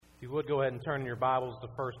If you would go ahead and turn your Bibles to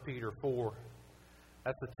 1 Peter 4.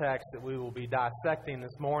 That's the text that we will be dissecting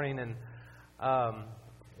this morning. And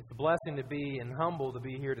it's a blessing to be and humble to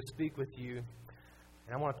be here to speak with you.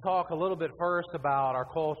 And I want to talk a little bit first about our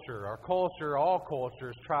culture. Our culture, all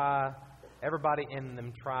cultures, everybody in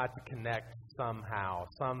them try to connect somehow,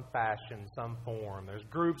 some fashion, some form. There's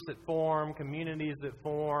groups that form, communities that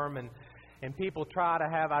form, and people try to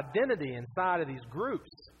have identity inside of these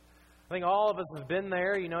groups. I think all of us have been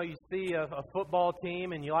there. You know, you see a football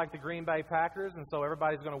team and you like the Green Bay Packers, and so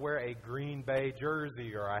everybody's going to wear a Green Bay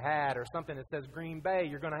jersey or a hat or something that says Green Bay.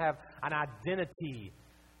 You're going to have an identity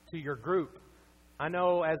to your group. I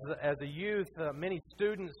know as a youth, many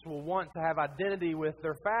students will want to have identity with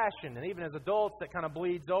their fashion, and even as adults, that kind of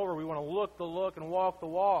bleeds over. We want to look the look and walk the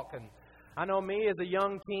walk. And I know me as a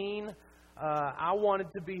young teen, I wanted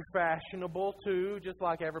to be fashionable too, just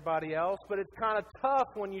like everybody else. But it's kind of tough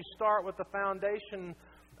when you start with the foundation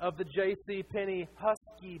of the J.C. Penney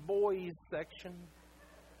Husky Boys section.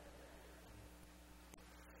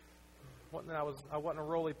 I wasn't a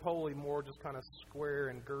roly-poly, more just kind of square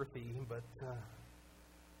and girthy. But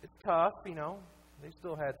it's tough, you know. They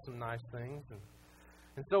still had some nice things.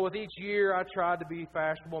 And so with each year, I tried to be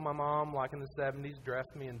fashionable. My mom, like in the 70s,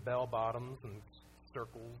 dressed me in bell-bottoms and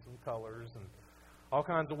circles and colors and all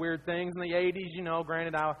kinds of weird things. In the 80s, you know,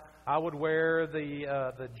 granted, I would wear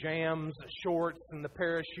the Jams shorts and the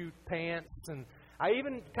parachute pants, and I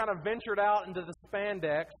even kind of ventured out into the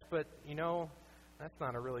spandex, but, you know, that's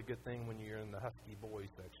not a really good thing when you're in the Husky Boys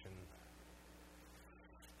section.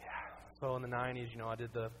 Yeah. So in the 90s, you know, I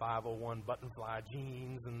did the 501 button-fly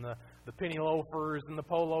jeans and the penny loafers and the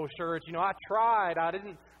polo shirts. You know, I tried. I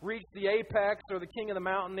didn't reach the apex or the king of the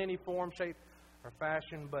mountain in any form, shape, or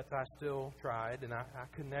fashion, but I still tried, and I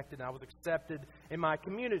connected, and I was accepted in my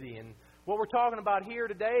community. And what we're talking about here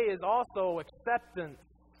today is also acceptance,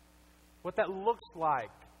 what that looks like.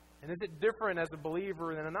 And is it different as a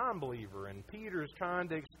believer than a non-believer? And Peter's trying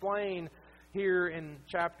to explain here in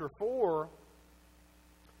chapter 4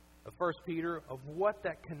 of 1 Peter of what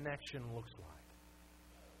that connection looks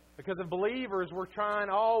like. Because as believers, we're trying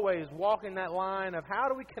always walking that line of how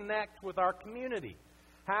do we connect with our community?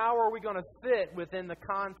 How are we going to fit within the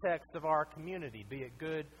context of our community, be it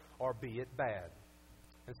good or be it bad?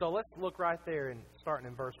 And so let's look right there, and starting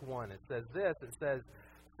in verse 1. It says this, it says,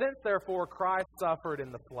 "Since therefore Christ suffered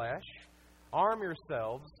in the flesh, arm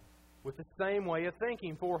yourselves with the same way of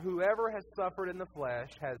thinking, for whoever has suffered in the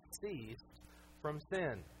flesh has ceased from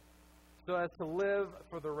sin, so as to live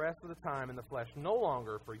for the rest of the time in the flesh, no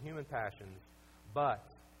longer for human passions, but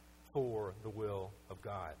for the will of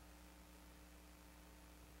God."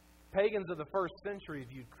 Pagans of the first century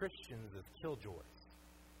viewed Christians as killjoys,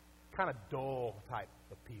 kind of dull type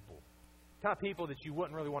of people, kind of people that you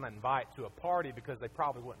wouldn't really want to invite to a party because they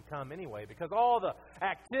probably wouldn't come anyway, because all the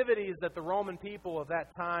activities that the Roman people of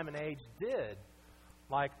that time and age did,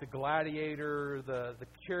 like the gladiator, the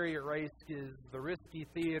chariot races, the risky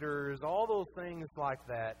theaters, all those things like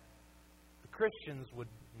that, the Christians would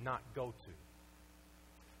not go to.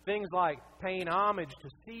 Things like paying homage to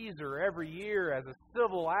Caesar every year as a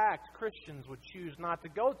civil act, Christians would choose not to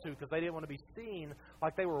go to because they didn't want to be seen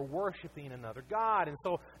like they were worshiping another god. And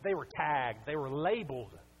so they were tagged, they were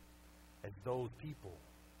labeled as those people,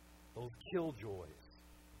 those killjoys.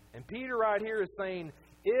 And Peter right here is saying,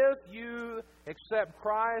 if you accept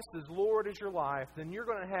Christ as Lord as your life, then you're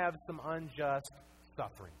going to have some unjust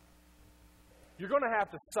suffering. You're going to have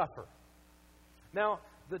to suffer. Now,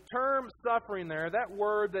 the term suffering there, that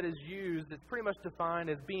word that is used, it's pretty much defined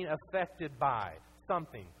as being affected by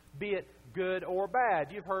something, be it good or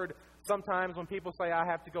bad. You've heard sometimes when people say, I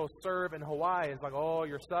have to go serve in Hawaii, it's like, oh,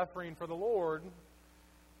 you're suffering for the Lord.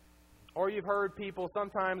 Or you've heard people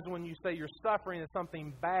sometimes when you say you're suffering, it's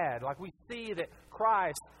something bad. Like we see that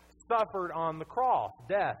Christ suffered on the cross.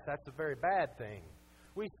 Death, that's a very bad thing.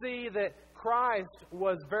 We see that Christ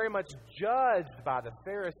was very much judged by the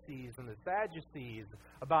Pharisees and the Sadducees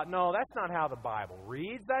about, no, that's not how the Bible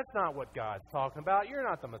reads. That's not what God's talking about. You're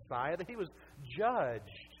not the Messiah. That He was judged.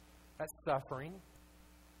 That's suffering.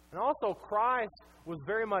 And also Christ was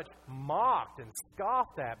very much mocked and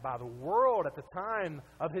scoffed at by the world at the time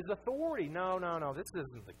of His authority. No, this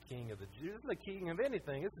isn't the King of the Jews. This isn't the King of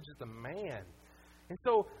anything. This is just a man. And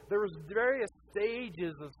so there was various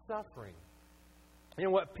stages of suffering. And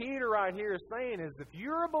what Peter right here is saying is if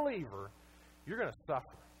you're a believer, you're going to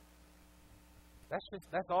suffer.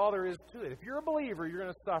 That's all there is to it. If you're a believer, you're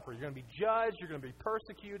going to suffer. You're going to be judged. You're going to be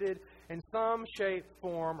persecuted in some shape,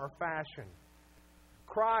 form, or fashion.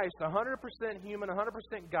 Christ, 100% human,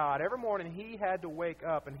 100% God, every morning He had to wake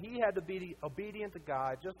up and He had to be obedient to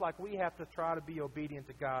God, just like we have to try to be obedient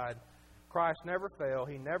to God. Christ never failed.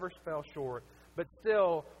 He never fell short. But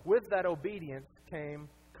still, with that obedience came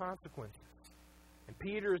consequences. And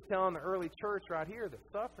Peter is telling the early church right here that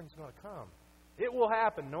suffering's going to come. It will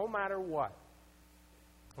happen no matter what.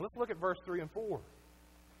 Let's look at verse 3 and 4.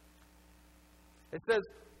 It says,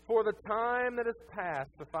 "For the time that is past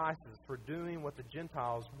suffices for doing what the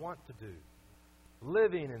Gentiles want to do,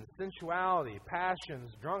 living in sensuality,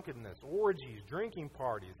 passions, drunkenness, orgies, drinking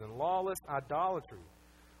parties, and lawless idolatry.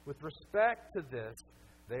 With respect to this,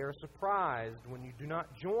 they are surprised when you do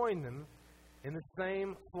not join them in the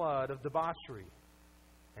same flood of debauchery."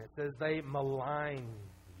 And it says they malign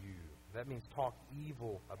you. That means talk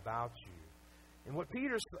evil about you. And what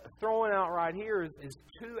Peter's throwing out right here is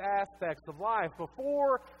two aspects of life.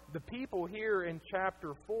 Before the people here in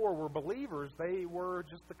chapter 4 were believers, they were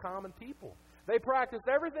just the common people. They practiced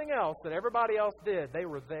everything else that everybody else did. They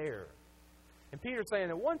were there. And Peter's saying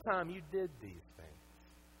at one time you did these things.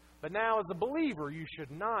 But now as a believer, you should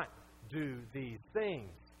not do these things.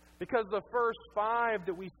 Because the first 5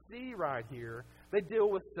 that we see right here, they deal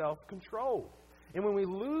with self-control. And when we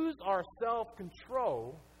lose our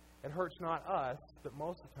self-control, it hurts not us, but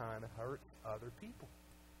most of the time it hurts other people.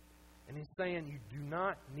 And he's saying you do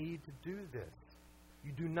not need to do this.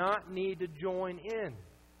 You do not need to join in.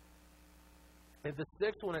 And the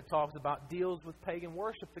 6th one it talks about deals with pagan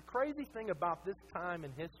worship. The crazy thing about this time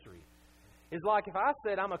in history is like if I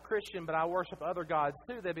said I'm a Christian but I worship other gods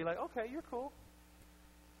too, they'd be like, okay, you're cool.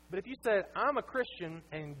 But if you said I'm a Christian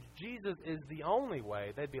and Jesus is the only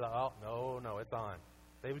way, they'd be like, oh, no, it's on.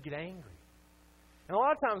 They would get angry. And a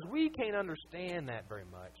lot of times we can't understand that very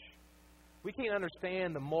much. We can't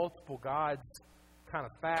understand the multiple gods kind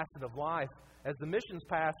of facet of life. As the missions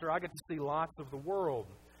pastor, I get to see lots of the world.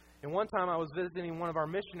 And one time I was visiting one of our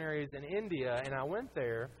missionaries in India, and I went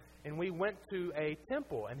there, and we went to a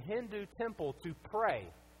temple, a Hindu temple, to pray.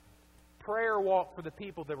 Prayer walk for the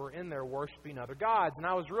people that were in there worshiping other gods. And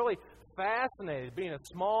I was really fascinated, being a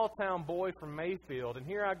small town boy from Mayfield, and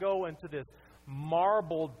here I go into this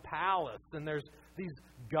marbled palace, and there's these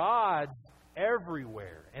gods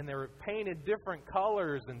everywhere, and they're painted different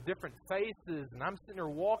colors and different faces, and I'm sitting there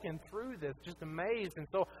walking through this just amazed. And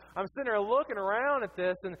so I'm sitting there looking around at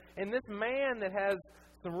this, and this man that has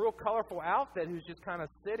some real colorful outfit who's just kind of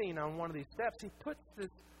sitting on one of these steps, he puts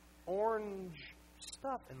this orange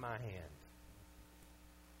stuff in my hand.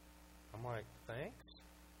 I'm like, thanks.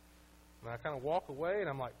 And I kind of walk away, and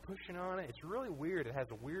I'm like pushing on it. It's really weird. It has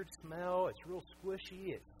a weird smell. It's real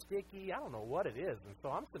squishy. It's sticky. I don't know what it is. And so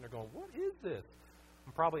I'm sitting there going, what is this?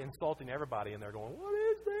 I'm probably insulting everybody in there going, what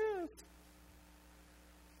is this?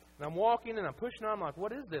 And I'm walking, and I'm pushing on. I'm like,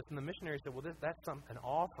 what is this? And the missionary said, well, that's an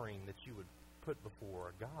offering that you would put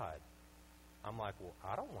before God. I'm like, well,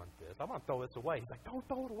 I don't want this. I'm going to throw this away. He's like, don't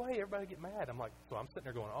throw it away. Everybody get mad. I'm like, so I'm sitting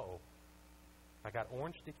there going, uh-oh. I got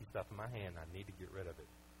orange sticky stuff in my hand. I need to get rid of it,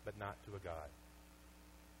 but not to a God.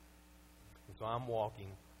 And so I'm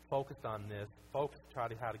walking, focused on this, focused try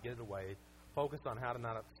to how to get it away, focused on how to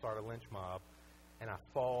not start a lynch mob, and I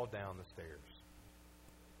fall down the stairs.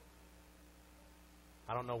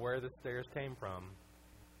 I don't know where the stairs came from,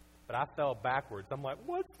 but I fell backwards. I'm like,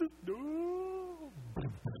 what's this doing?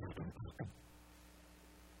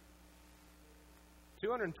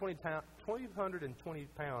 220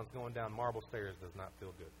 pounds going down marble stairs does not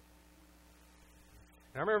feel good.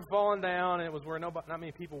 And I remember falling down, and it was where not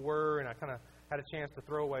many people were, and I kind of had a chance to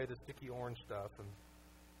throw away the sticky orange stuff. And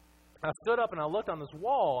I stood up and I looked on this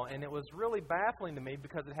wall, and it was really baffling to me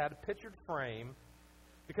because it had a pictured frame.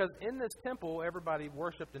 Because in this temple, everybody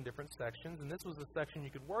worshipped in different sections, and this was the section you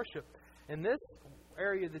could worship. In this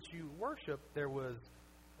area that you worship, there was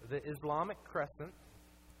the Islamic crescent,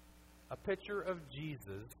 a picture of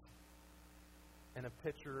Jesus, and a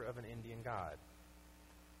picture of an Indian god.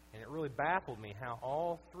 And it really baffled me how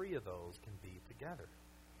all 3 of those can be together.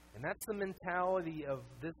 And that's the mentality of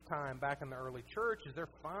this time back in the early church, is they're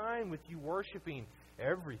fine with you worshiping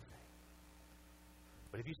everything.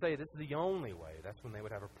 But if you say this is the only way, that's when they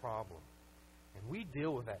would have a problem. And we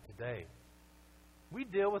deal with that today. We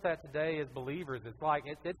deal with that today as believers. It's like,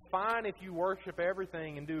 it's fine if you worship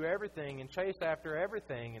everything and do everything and chase after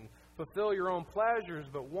everything and fulfill your own pleasures,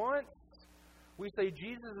 but once we say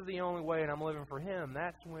Jesus is the only way and I'm living for Him,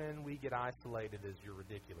 that's when we get isolated as you're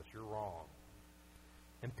ridiculous, you're wrong.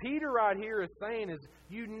 And Peter right here is saying is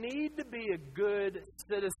you need to be a good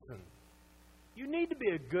citizen. You need to be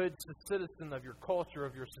a good citizen of your culture,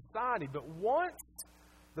 of your society, but once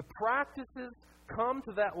the practices come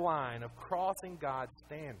to that line of crossing God's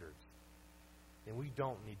standards, then we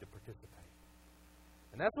don't need to participate.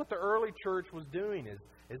 And that's what the early church was doing,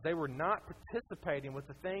 is they were not participating with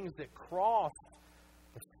the things that crossed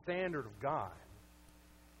the standard of God.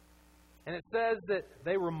 And it says that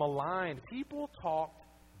they were maligned. People talked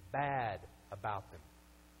bad about them.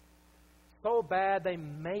 So bad they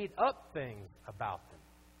made up things about them.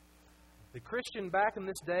 The Christian back in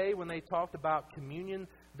this day, when they talked about communion,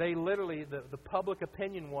 they literally, the public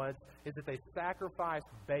opinion is that they sacrificed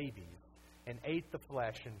babies and ate the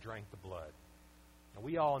flesh and drank the blood. Now,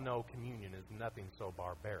 we all know communion is nothing so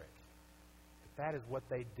barbaric. But that is what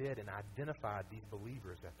they did and identified these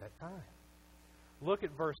believers at that time. Look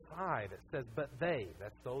at verse 5. It says, "But they,"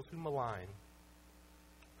 that's those who malign,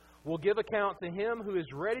 "will give account to him who is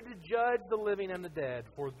ready to judge the living and the dead.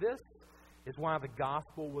 For this is why the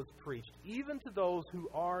gospel was preached, even to those who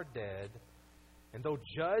are dead, and though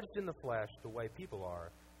judged in the flesh the way people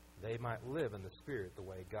are, they might live in the Spirit the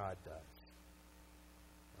way God does."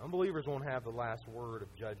 Unbelievers won't have the last word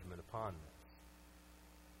of judgment upon this.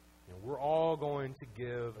 We're all going to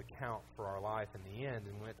give account for our life in the end.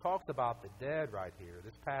 And when it talks about the dead right here,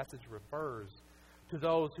 this passage refers to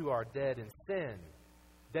those who are dead in sin,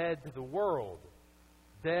 dead to the world,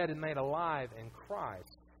 dead and made alive in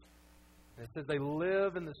Christ. And it says they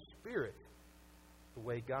live in the Spirit the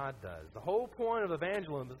way God does. The whole point of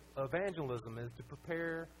evangelism is to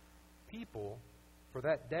prepare people for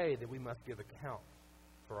that day that we must give account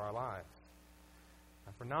for our lives.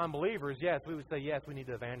 Now, for non-believers, yes, we would say, yes, we need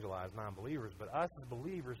to evangelize non-believers. But us as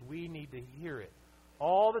believers, we need to hear it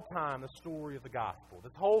all the time, the story of the gospel.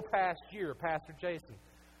 This whole past year, Pastor Jason,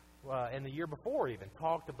 and the year before even,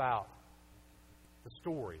 talked about the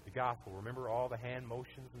story, the gospel. Remember all the hand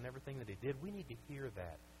motions and everything that he did? We need to hear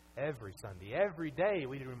that every Sunday. Every day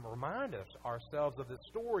we need to remind ourselves of this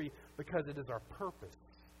story because it is our purpose.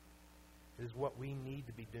 It is what we need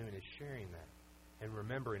to be doing, is sharing that and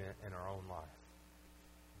remembering it in our own life.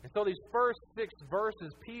 And so these first 6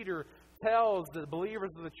 verses, Peter tells the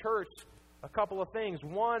believers of the church a couple of things.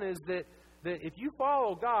 One is that if you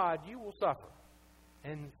follow God, you will suffer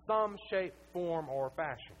in some shape, form, or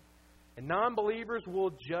fashion. And non-believers will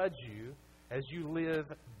judge you as you live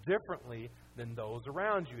differently than those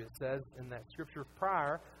around you. It says in that scripture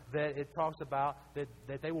prior that it talks about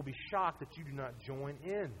that they will be shocked that you do not join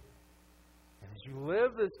in. And as you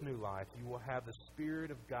live this new life, you will have the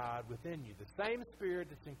Spirit of God within you. The same Spirit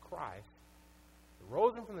that's in Christ, that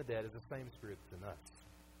rose him from the dead, is the same Spirit that's in us.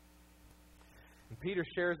 And Peter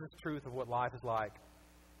shares this truth of what life is like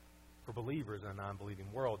for believers in a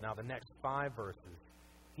non-believing world. Now, the next 5 verses,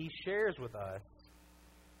 he shares with us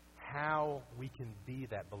how we can be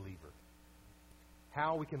that believer,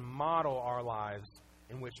 how we can model our lives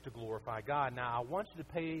in which to glorify God. Now, I want you to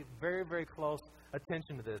pay very, very close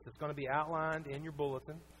attention to this. It's going to be outlined in your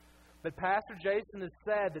bulletin. But Pastor Jason has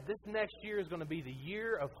said that this next year is going to be the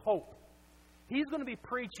year of hope. He's going to be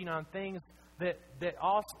preaching on things that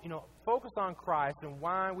also, focus on Christ and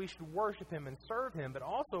why we should worship Him and serve Him, but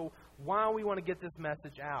also why we want to get this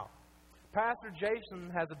message out. Pastor Jason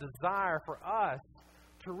has a desire for us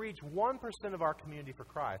to reach 1% of our community for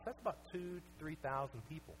Christ. That's about 2,000 to 3,000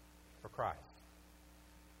 people for Christ.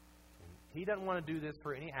 He doesn't want to do this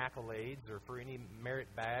for any accolades or for any merit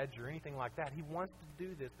badge or anything like that. He wants to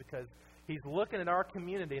do this because he's looking at our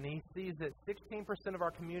community and he sees that 16% of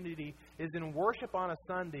our community is in worship on a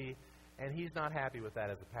Sunday, and he's not happy with that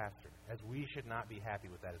as a pastor, as we should not be happy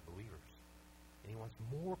with that as believers. And he wants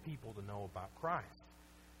more people to know about Christ.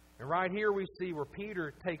 And right here we see where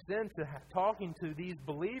Peter takes into talking to these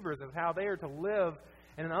believers of how they are to live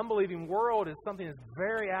in an unbelieving world is something that's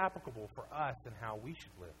very applicable for us and how we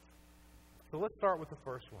should live. So let's start with the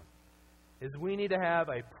first one, is we need to have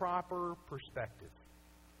a proper perspective.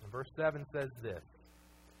 And verse 7 says this: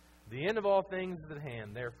 "The end of all things is at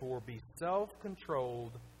hand, therefore be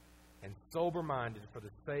self-controlled and sober-minded for the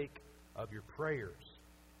sake of your prayers."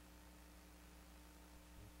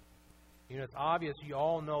 It's obvious you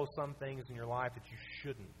all know some things in your life that you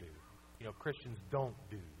shouldn't do. Christians don't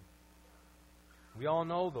do. We all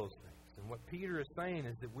know those things. And what Peter is saying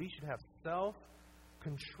is that we should have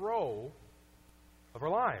self-control of our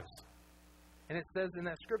lives. And it says in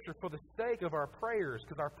that scripture, for the sake of our prayers,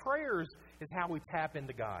 because our prayers is how we tap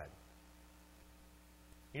into God.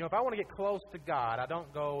 If I want to get close to God, I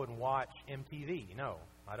don't go and watch MTV. No,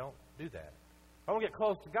 I don't do that. If I want to get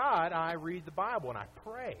close to God, I read the Bible and I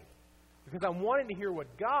pray. Because I'm wanting to hear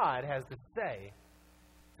what God has to say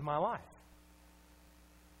to my life.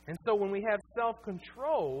 And so when we have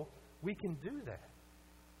self-control, we can do that.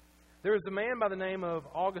 There was a man by the name of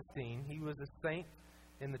Augustine. He was a saint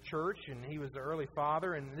in the church, and he was the early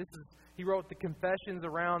father. And he wrote the Confessions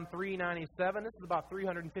around 397. This is about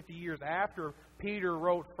 350 years after Peter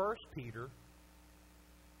wrote 1 Peter.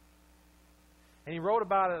 And he wrote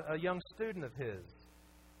about a young student of his,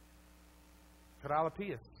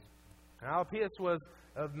 Alypius. And Alypius was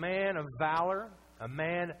a man of valor, a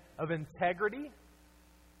man of integrity,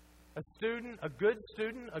 a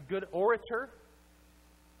good orator.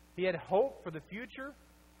 He had hope for the future.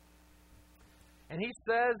 And he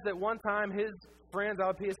says that one time his friends,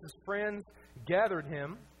 Alypius' friends, gathered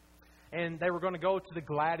him, and they were going to go to the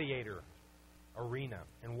gladiator arena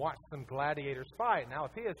and watch some gladiators fight. And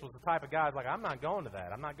Alypius was the type of guy who's like, I'm not going to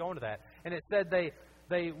that. I'm not going to that. And it said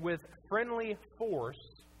they with friendly force,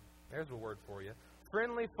 there's a word for you,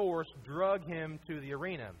 friendly force drug him to the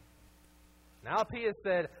arena. And Alypius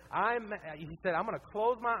said, I'm going to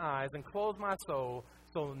close my eyes and close my soul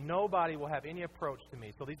so nobody will have any approach to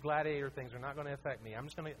me. So these gladiator things are not going to affect me.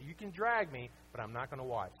 You can drag me, but I'm not going to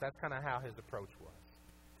watch. That's kind of how his approach was.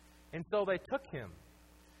 And so they took him.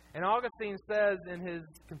 And Augustine says in his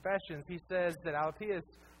Confessions, he says that Alypius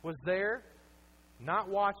was there, not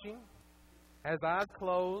watching, his eyes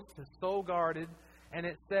closed, his soul guarded, and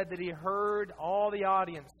it said that he heard all the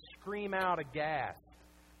audience scream out aghast,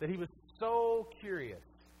 that he was so curious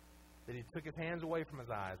that he took his hands away from his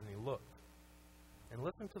eyes and he looked. And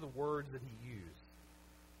listen to the words that he used.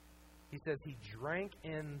 He says he drank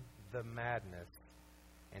in the madness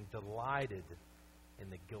and delighted in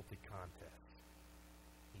the guilty contest.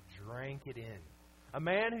 He drank it in. A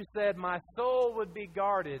man who said, my soul would be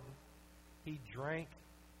guarded, he drank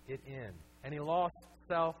it in. And he lost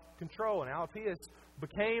self-control. And Alypius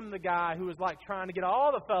became the guy who was like trying to get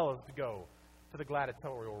all the fellows to go to the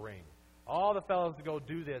gladiatorial ring. All the fellows to go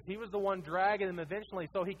do this. He was the one dragging them eventually.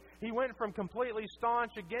 So he went from completely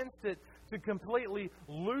staunch against it to completely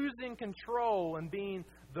losing control and being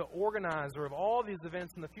the organizer of all these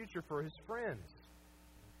events in the future for his friends.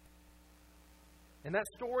 And that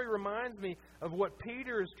story reminds me of what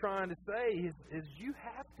Peter is trying to say is you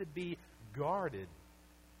have to be guarded.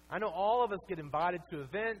 I know all of us get invited to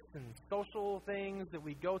events and social things that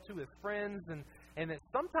we go to with friends, and that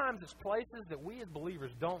sometimes it's places that we as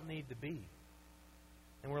believers don't need to be.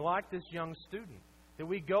 And we're like this young student, that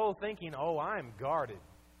we go thinking, oh, I am guarded.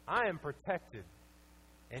 I am protected.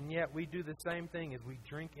 And yet we do the same thing as we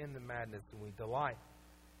drink in the madness and we delight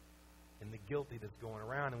in the guilty that's going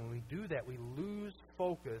around. And when we do that, we lose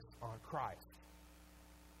focus on Christ.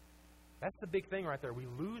 That's the big thing right there. We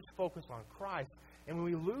lose focus on Christ. And when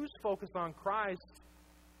we lose focus on Christ,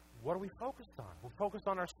 what are we focused on? We're focused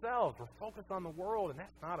on ourselves. We're focused on the world, and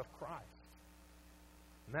that's not of Christ.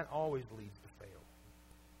 And that always leads to fail.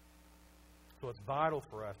 So it's vital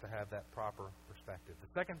for us to have that proper perspective.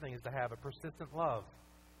 The second thing is to have a persistent love.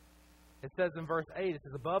 It says in verse 8, it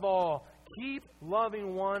says, above all, keep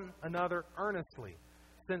loving one another earnestly,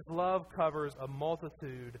 since love covers a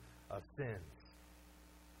multitude of sins.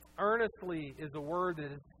 Earnestly is a word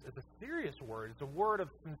that is a serious word. It's a word of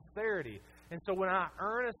sincerity. And so when I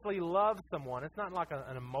earnestly love someone, it's not like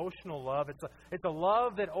an emotional love. It's a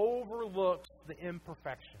love that overlooks the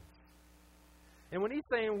imperfections. And when he's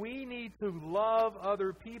saying we need to love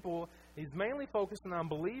other people, he's mainly focusing on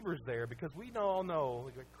believers there, because we all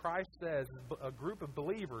know that Christ says a group of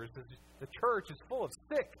believers, the church is full of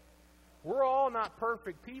sick. We're all not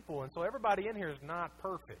perfect people, and so everybody in here is not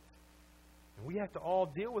perfect. And we have to all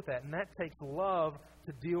deal with that, and that takes love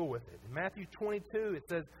to deal with it. In Matthew 22, it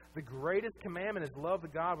says, the greatest commandment is love the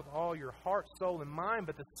God with all your heart, soul, and mind,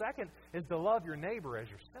 but the second is to love your neighbor as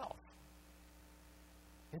yourself.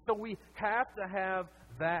 And so we have to have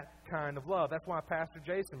that kind of love. That's why Pastor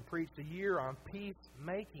Jason preached a year on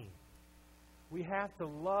peacemaking. We have to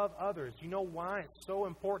love others. You know why it's so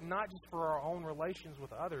important, not just for our own relations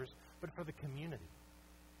with others, but for the community.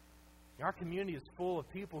 Our community is full of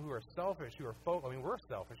people who are selfish, we're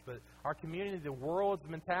selfish, but our community, the world's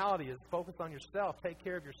mentality is focused on yourself. Take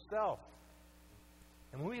care of yourself.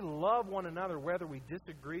 And when we love one another, whether we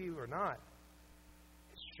disagree or not,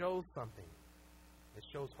 it shows something. It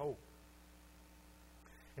shows hope.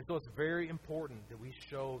 And so it's very important that we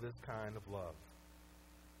show this kind of love.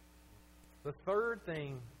 The third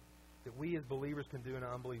thing that we as believers can do in an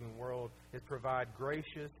unbelieving world is provide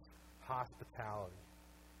gracious hospitality.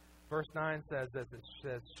 Verse 9 says this, it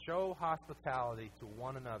says, show hospitality to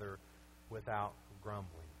one another without grumbling.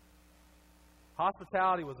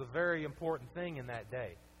 Hospitality was a very important thing in that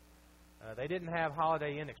day. They didn't have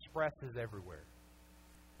Holiday Inn Expresses everywhere.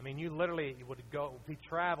 I mean, you would be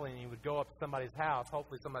traveling and you would go up to somebody's house,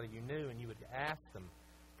 hopefully somebody you knew, and you would ask them,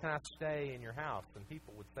 can I stay in your house? And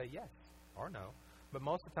people would say yes or no. But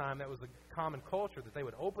most of the time, that was a common culture that they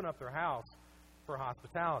would open up their house for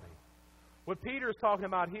hospitality. What Peter is talking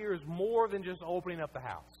about here is more than just opening up the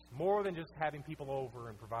house, more than just having people over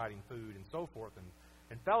and providing food and so forth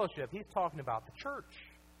and fellowship. He's talking about the church.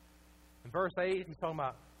 In verse 8, he's talking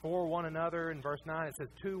about for one another. In verse 9, it says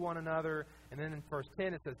to one another. And then in verse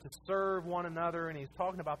 10, it says to serve one another. And he's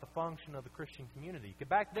talking about the function of the Christian community. Because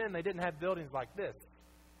back then, they didn't have buildings like this.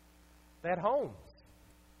 They had homes.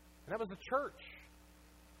 And that was the church.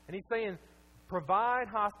 And he's saying, provide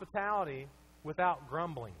hospitality without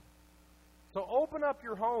grumbling. So open up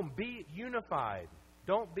your home. Be unified.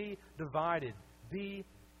 Don't be divided. Be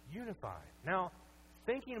unified. Now,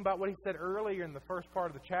 thinking about what he said earlier in the first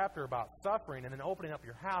part of the chapter about suffering and then opening up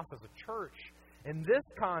your house as a church, in this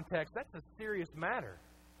context, that's a serious matter.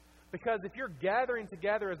 Because if you're gathering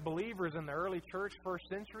together as believers in the early church, first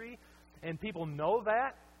century, and people know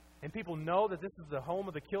that, and people know that this is the home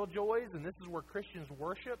of the killjoys and this is where Christians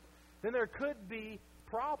worship, then there could be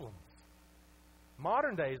problems.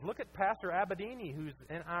 Modern days, look at Pastor Abedini, who's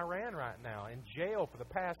in Iran right now, in jail for the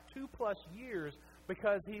past 2+ years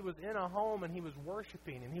because he was in a home and he was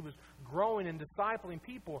worshiping and he was growing and discipling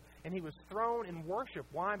people and he was thrown in worship.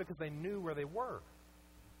 Why? Because they knew where they were.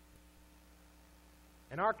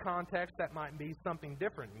 In our context, that might be something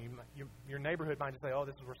different. Your neighborhood might just say, oh,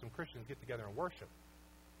 this is where some Christians get together and worship.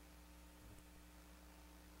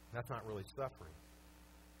 That's not really suffering.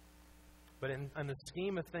 But in the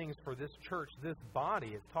scheme of things for this church, this body,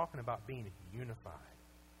 it's talking about being unified.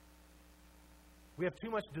 We have too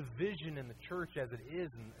much division in the church as it is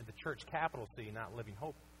in the church capital C, not Living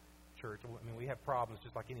Hope Church. I mean, we have problems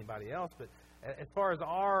just like anybody else. But as far as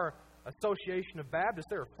our Association of Baptists,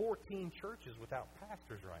 there are 14 churches without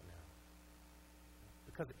pastors right now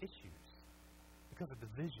because of issues, because of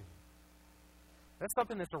division. That's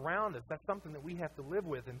something that's around us. That's something that we have to live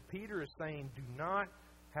with. And Peter is saying, do not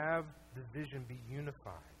have division, be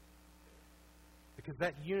unified. Because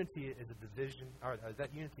that unity is a division, or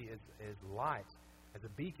that unity is light, as a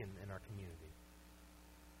beacon in our community.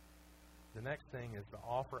 The next thing is to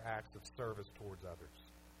offer acts of service towards others.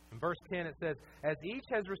 In verse 10 it says, as each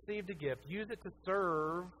has received a gift, use it to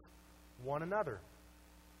serve one another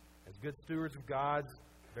as good stewards of God's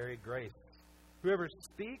varied grace. Whoever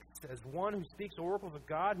speaks as one who speaks oracles of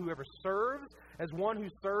God, whoever serves as one who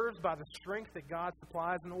serves by the strength that God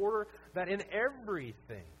supplies, in order that in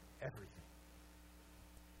everything,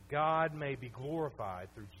 God may be glorified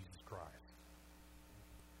through Jesus Christ.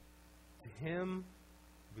 To Him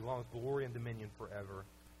belongs glory and dominion forever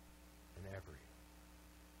and ever.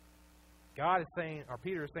 God is saying, or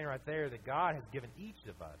Peter is saying right there, that God has given each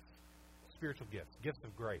of us spiritual gifts, gifts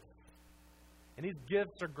of grace. And these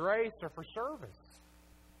gifts of grace are for service.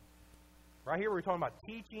 Right here we're talking about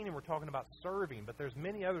teaching and we're talking about serving, but there's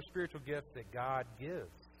many other spiritual gifts that God gives.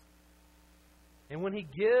 And when He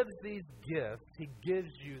gives these gifts, He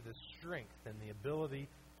gives you the strength and the ability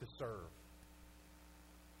to serve.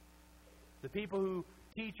 The people who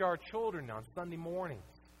teach our children on Sunday mornings,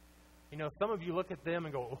 you know, some of you look at them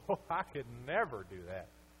and go, oh, I could never do that.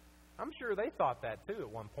 I'm sure they thought that too at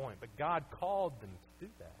one point, but God called them to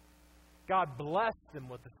do that. God blessed them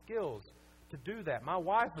with the skills to do that. My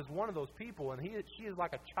wife is one of those people, and she is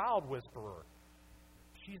like a child whisperer.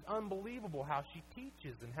 She's unbelievable how she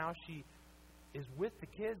teaches and how she is with the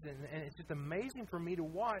kids, and it's just amazing for me to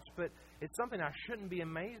watch, but it's something I shouldn't be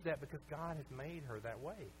amazed at because God has made her that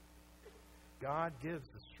way. God gives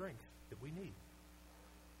the strength that we need.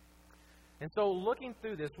 And so looking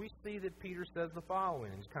through this, we see that Peter says the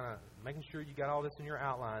following, and just kind of making sure you got all this in your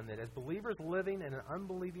outline, that as believers living in an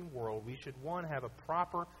unbelieving world, we should, one, have a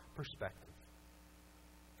proper perspective.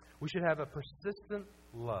 We should have a persistent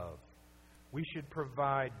love. We should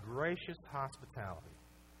provide gracious hospitality.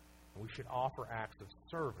 And we should offer acts of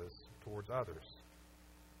service towards others.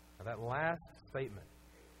 Now that last statement,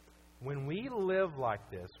 when we live like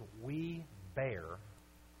this, we bear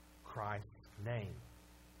Christ's name,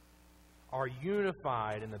 are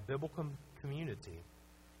unified in the biblical community,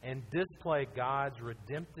 and display God's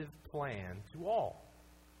redemptive plan to all.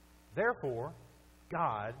 Therefore,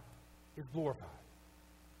 God is glorified.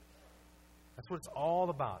 That's what it's all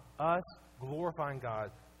about. Us glorifying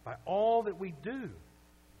God by all that we do.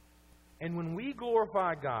 And when we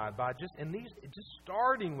glorify God by just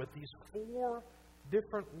starting with these 4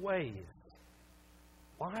 different ways,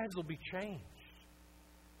 lives will be changed.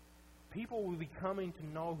 People will be coming to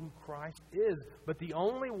know who Christ is. But the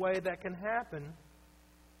only way that can happen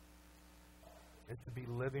is to be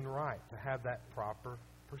living right, to have that proper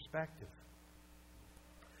perspective.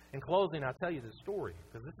 In closing, I'll tell you this story,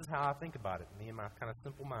 because this is how I think about it, me and my kind of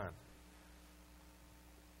simple mind.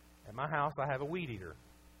 At my house, I have a weed eater.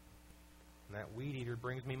 And that weed eater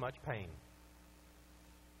brings me much pain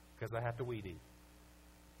because I have to weed eat.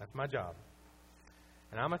 That's my job.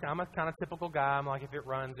 And I'm a kind of typical guy. I'm like, if it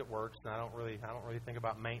runs, it works. And I don't really think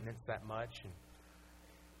about maintenance that much.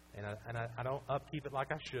 And I don't upkeep it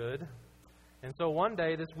like I should. And so one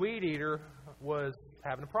day, this weed eater was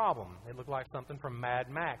having a problem. It looked like something from Mad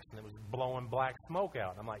Max, and it was blowing black smoke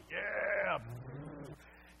out. And I'm like, yeah!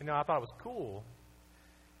 I thought it was cool.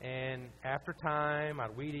 And after time,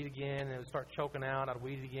 I'd weed eat again, and it would start choking out. I'd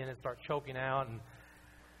weed eat again, and it would start choking out. And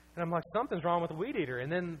I'm like, something's wrong with the weed eater.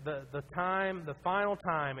 And then the final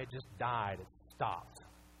time, it just died. It stopped.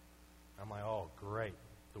 I'm like, oh, great.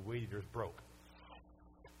 The weed eater's broke.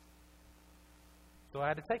 So I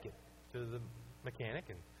had to take it to the mechanic.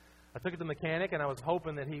 And I took it to the mechanic, and I was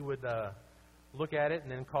hoping that he would look at it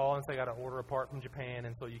and then call and say, I got to order a part from Japan,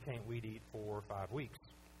 and so you can't weed eat for 4 or 5 weeks.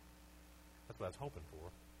 That's what I was hoping for.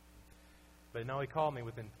 But no, he called me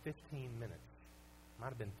within 15 minutes. Might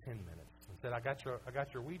have been 10 minutes. And said, I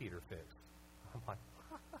got your weed eater fixed. I'm like,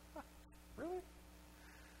 really?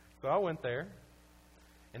 So I went there.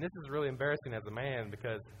 And this is really embarrassing as a man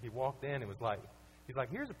because he walked in and was like, he's like,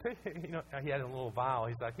 here's a picture. He had a little vial.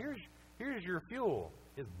 He's like, here's your fuel.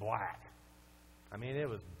 It's black. I mean, it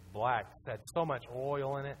was black. It had so much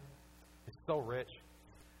oil in it. It's so rich.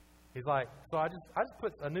 He's like, so I just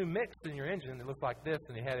put a new mix in your engine. It looks like this,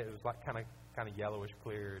 and it was like kind of yellowish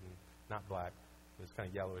clear and not black. It was kind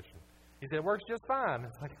of yellowish. And he said, it works just fine.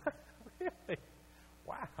 It's like, really?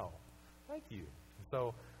 Wow. Thank you. And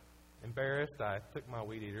so, embarrassed, I took my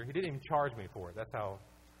weed eater. He didn't even charge me for it. That's how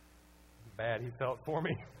bad he felt for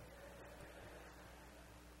me.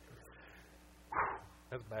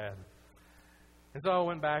 That's bad. And so I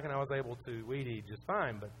went back and I was able to weed eat just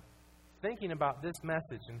fine. But thinking about this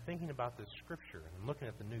message and thinking about this scripture and looking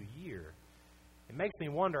at the new year, it makes me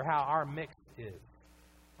wonder how our mix is,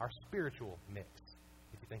 our spiritual mix,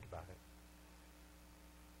 if you think about it.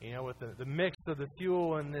 With the mix of the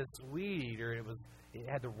fuel and this weed eater, it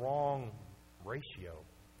had the wrong ratio.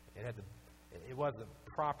 It wasn't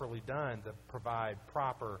properly done to provide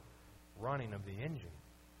proper running of the engine.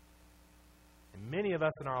 And many of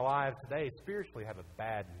us in our lives today spiritually have a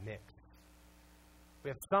bad mix. We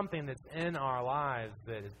have something that's in our lives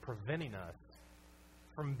that is preventing us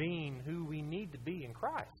from being who we need to be in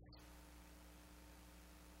Christ.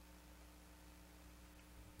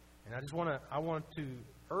 And I want to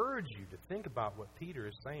urge you to think about what Peter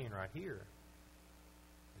is saying right here.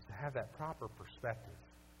 Is to have that proper perspective.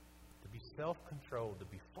 To be self-controlled. To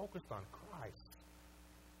be focused on Christ.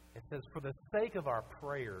 It says, for the sake of our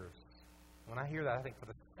prayers. When I hear that, I think for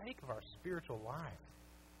the sake of our spiritual life.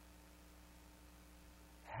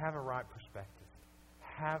 Have a right perspective.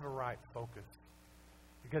 Have a right focus.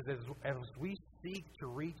 Because as we seek to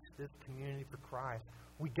reach this community for Christ,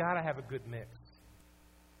 we got to have a good mix.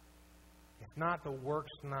 If not, the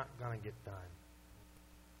work's not going to get done.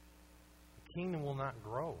 The kingdom will not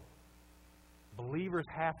grow. Believers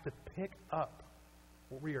have to pick up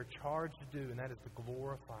what we are charged to do, and that is to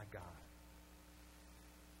glorify God.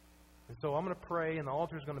 And so I'm going to pray, and the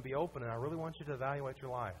altar is going to be open, and I really want you to evaluate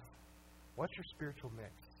your life. What's your spiritual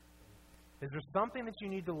mix? Is there something that you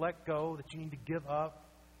need to let go, that you need to give up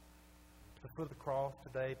to the foot of the cross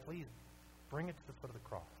today? Please bring it to the foot of the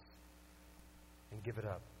cross and give it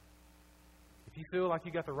up. If you feel like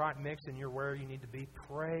you got the right mix and you're where you need to be,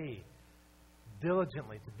 pray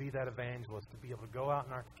diligently to be that evangelist, to be able to go out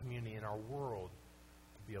in our community, in our world,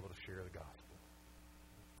 to be able to share the gospel.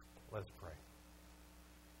 Let's pray.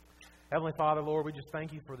 Heavenly Father, Lord, we just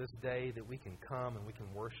thank you for this day that we can come and we can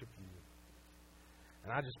worship you.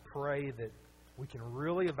 And I just pray that we can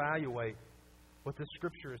really evaluate what this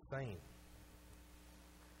Scripture is saying.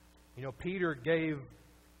 Peter gave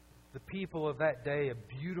the people of that day a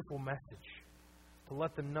beautiful message to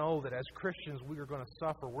let them know that as Christians we are going to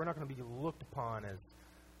suffer. We're not going to be looked upon as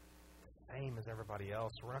the same as everybody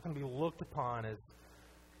else. We're not going to be looked upon as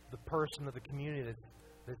the person of the community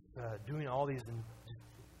that's doing all these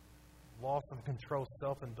lost and control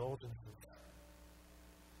self-indulgences.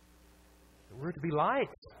 We're to be light.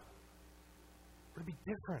 We're to be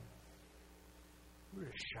different. We're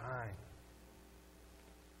to shine.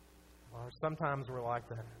 Well, sometimes we're like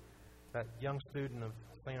that young student of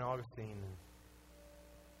St. Augustine.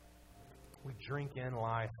 We drink in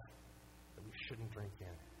life that we shouldn't drink in.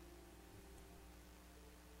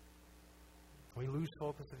 We lose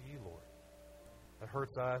focus of you, Lord. That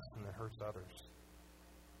hurts us and that hurts others.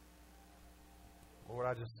 Lord,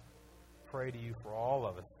 I just pray to you for all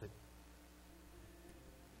of us that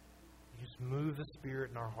you just move the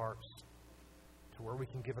Spirit in our hearts to where we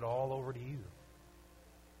can give it all over to you.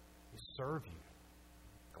 serve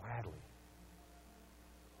you gladly,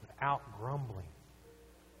 without grumbling,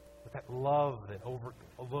 with that love that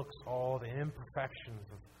overlooks all the imperfections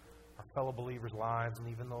of our fellow believers' lives and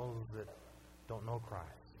even those that don't know Christ.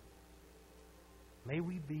 May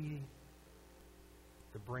we be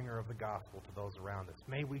the bringer of the gospel to those around us.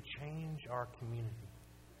 May we change our community,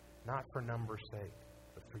 not for numbers' sake,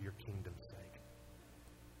 but for your kingdom's sake.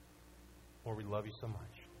 Lord, we love you so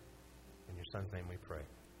much. In your Son's name we pray.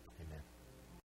 Amen.